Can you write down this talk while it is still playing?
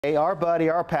Hey, our buddy,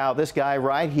 our pal, this guy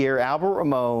right here, Albert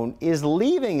Ramon, is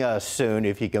leaving us soon,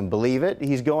 if you can believe it.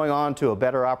 He's going on to a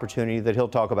better opportunity that he'll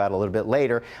talk about a little bit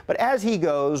later. But as he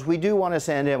goes, we do want to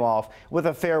send him off with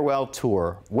a farewell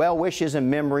tour. Well wishes and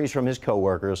memories from his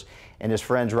coworkers and his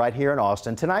friends right here in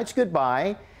Austin. Tonight's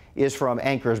goodbye is from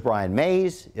anchors Bryan,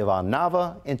 Yvonne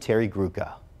Nava, and Terri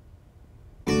Gruca.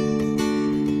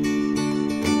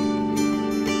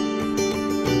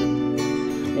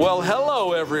 Well,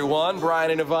 hello everyone. Bryan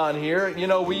and Yvonne here. You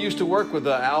know, we used to work with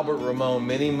Albert Ramon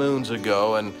many moons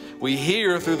ago, and we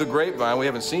hear through the grapevine, we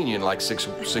haven't seen you in like six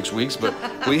weeks, but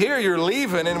we hear you're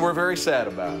leaving and we're very sad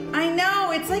about it. I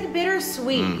know, it's like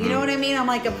bittersweet. You know what I mean? I'm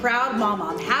like a proud mama.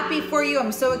 I'm happy for you,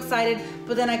 I'm so excited,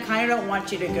 but then I kind of don't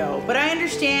want you to go. But I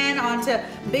understand, on to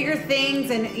bigger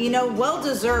things, and you know, well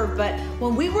deserved. But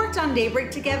when we worked on Daybreak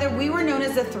together, we were known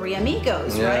as the Three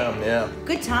Amigos, right? Yeah.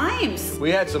 Good times.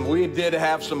 We did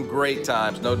have some great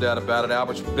times, no doubt about it.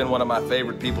 Albert's been one of my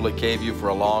favorite people at KVUE for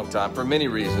a long time, for many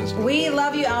reasons. We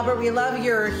love you, Albert. We love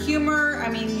your humor, I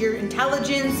mean, your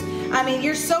intelligence. I mean,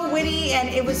 you're so witty, and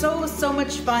it was so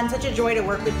much fun, such a joy to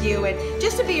work with you, and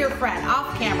just to be your friend,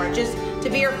 off camera, just to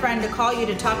be your friend, to call you,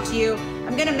 to talk to you.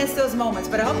 I'm gonna miss those moments,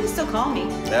 but I hope you still call me.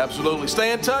 Absolutely.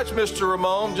 Stay in touch, Mr.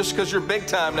 Ramon. Just because you're big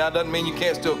time now doesn't mean you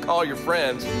can't still call your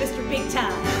friends. Mr. Big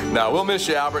Time. No, we'll miss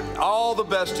you, Albert. All the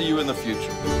best to you in the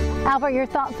future. Albert, you're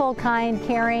thoughtful, kind,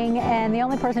 caring, and the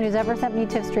only person who's ever sent me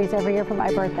tips trees every year for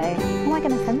my birthday. Who am I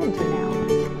going to send them to now?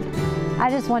 I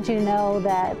just want you to know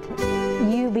that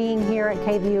you being here at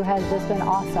KVUE has just been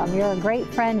awesome. You're a great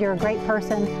friend, you're a great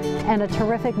person, and a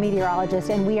terrific meteorologist,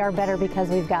 and we are better because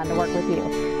we've gotten to work with you.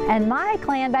 And my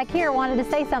clan back here wanted to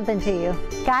say something to you.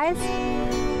 Guys?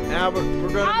 Albert,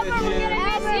 we're going to miss you. We're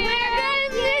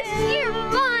going to miss you.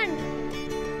 Fun.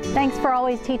 Thanks for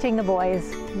always teaching the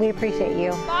boys. We appreciate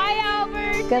you. Bye,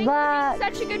 Albert. Good luck.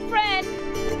 Such a good friend.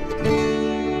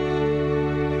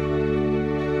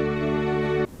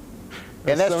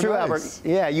 And that's so true, nice. Albert.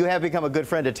 Yeah, you have become a good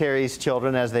friend to Terry's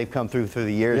children as they've come through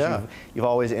the years. Yeah. You've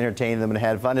always entertained them and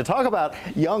had fun. To talk about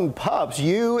young pups,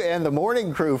 you and the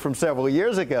morning crew from several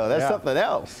years ago, that's something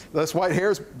else. That's white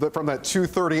hairs from that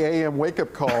 2:30 a.m.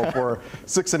 wake-up call for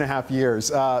 6.5 years.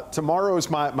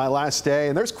 Tomorrow's my last day,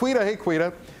 and there's Quita. Hey,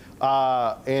 Quita.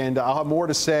 And I'll have more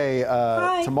to say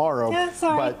tomorrow. Yeah,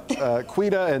 sorry. But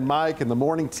Quita and Mike and the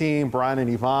morning team, Bryan and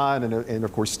Yvonne, and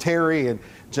of course Terry and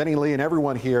Jenny Lee and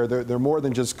everyone here, they're more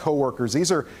than just coworkers.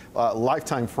 These are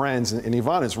lifetime friends, and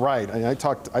Yvonne is right. I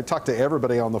talked to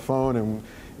everybody on the phone, and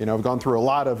I've gone through a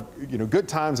lot of good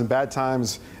times and bad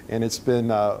times, and it's been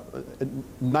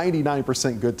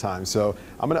 99% good times. So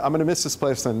I'm gonna miss this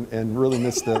place and really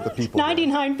miss the people.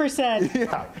 99%.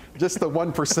 Yeah, just the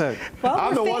 1%. Well,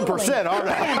 I'm the 1%, aren't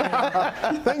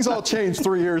I? Things all changed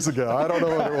 3 years ago. I don't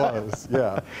know what it was.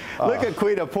 Yeah. Look at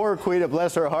Quita, poor Quita,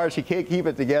 bless her heart. She can't keep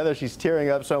it together. She's tearing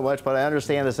up so much, but I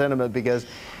understand the sentiment because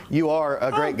you are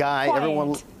a great guy.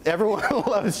 Everyone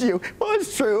loves you. Well,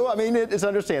 it's true. I mean, it's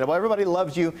understandable. Everybody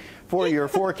loves you for your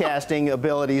forecasting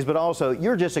abilities, but also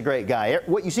you're just a great guy.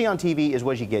 What you see on TV is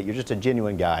what you get. You're just a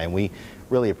genuine guy, and we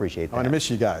really appreciate that. I want to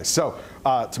miss you guys. So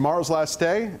tomorrow's last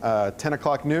day, 10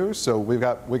 o'clock news. So we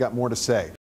got more to say.